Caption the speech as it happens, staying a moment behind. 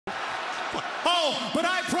Oh, but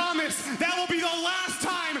I promise that will be the last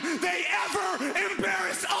time they ever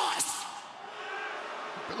embarrass us.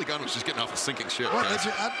 Billy Gunn was just getting off a sinking ship. Well,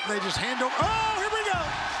 they just hand over. Oh, here we go.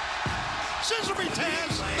 Scissor me,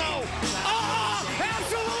 Taz. No.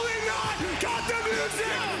 Absolutely not. Got the music.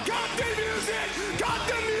 Got the music. Got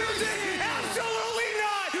the music. Absolutely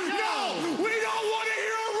not. No, we don't want to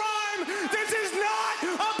hear a rhyme. This is not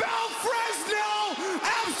about Fresno.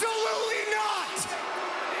 Absolutely not.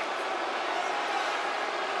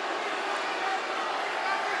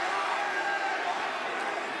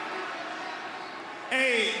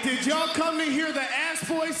 Hey, did y'all come to hear the ass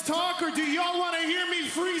boys talk, or do y'all want to hear me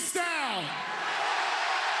freestyle?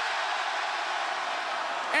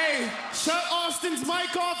 Hey, shut Austin's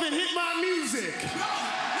mic off and hit my music.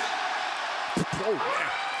 Oh,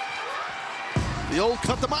 yeah. The old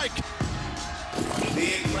cut the mic.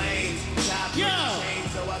 The Acclaimed, top Yo. chain,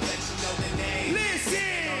 so I let you know the name.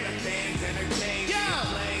 Listen. All the fans entertained. Yo. The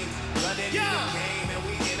Acclaimed, running Yo. in the game and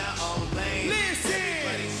we in our own lane. Listen.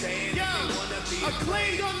 Everybody saying Yo. they wanna be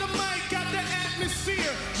Acclaimed on the mic, got the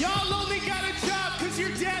atmosphere. Y'all only got a job cause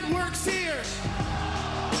your dad works here.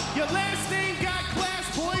 Your last name got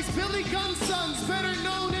class, boys. Billy Gunn's sons, better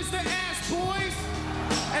known as the Ass Boys.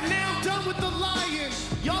 And now I'm done with the lying.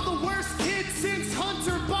 Y'all the worst kids since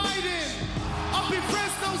Hunter Biden. Up in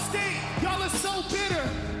Fresno State, y'all are so bitter.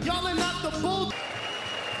 Y'all are not the bull.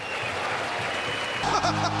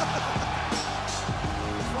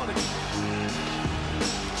 Funny.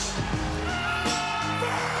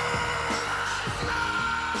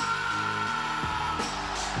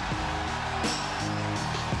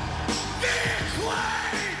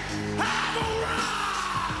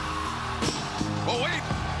 Oh, wait.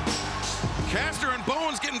 Caster and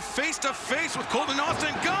Bowens getting face-to-face with Colton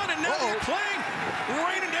Austin Gunn, and now they're playing,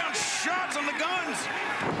 raining down shots on the Guns.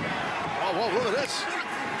 Oh, whoa, look at this.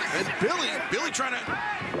 And Billy trying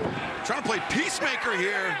to play peacemaker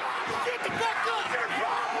here. Get the fuck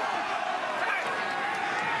up!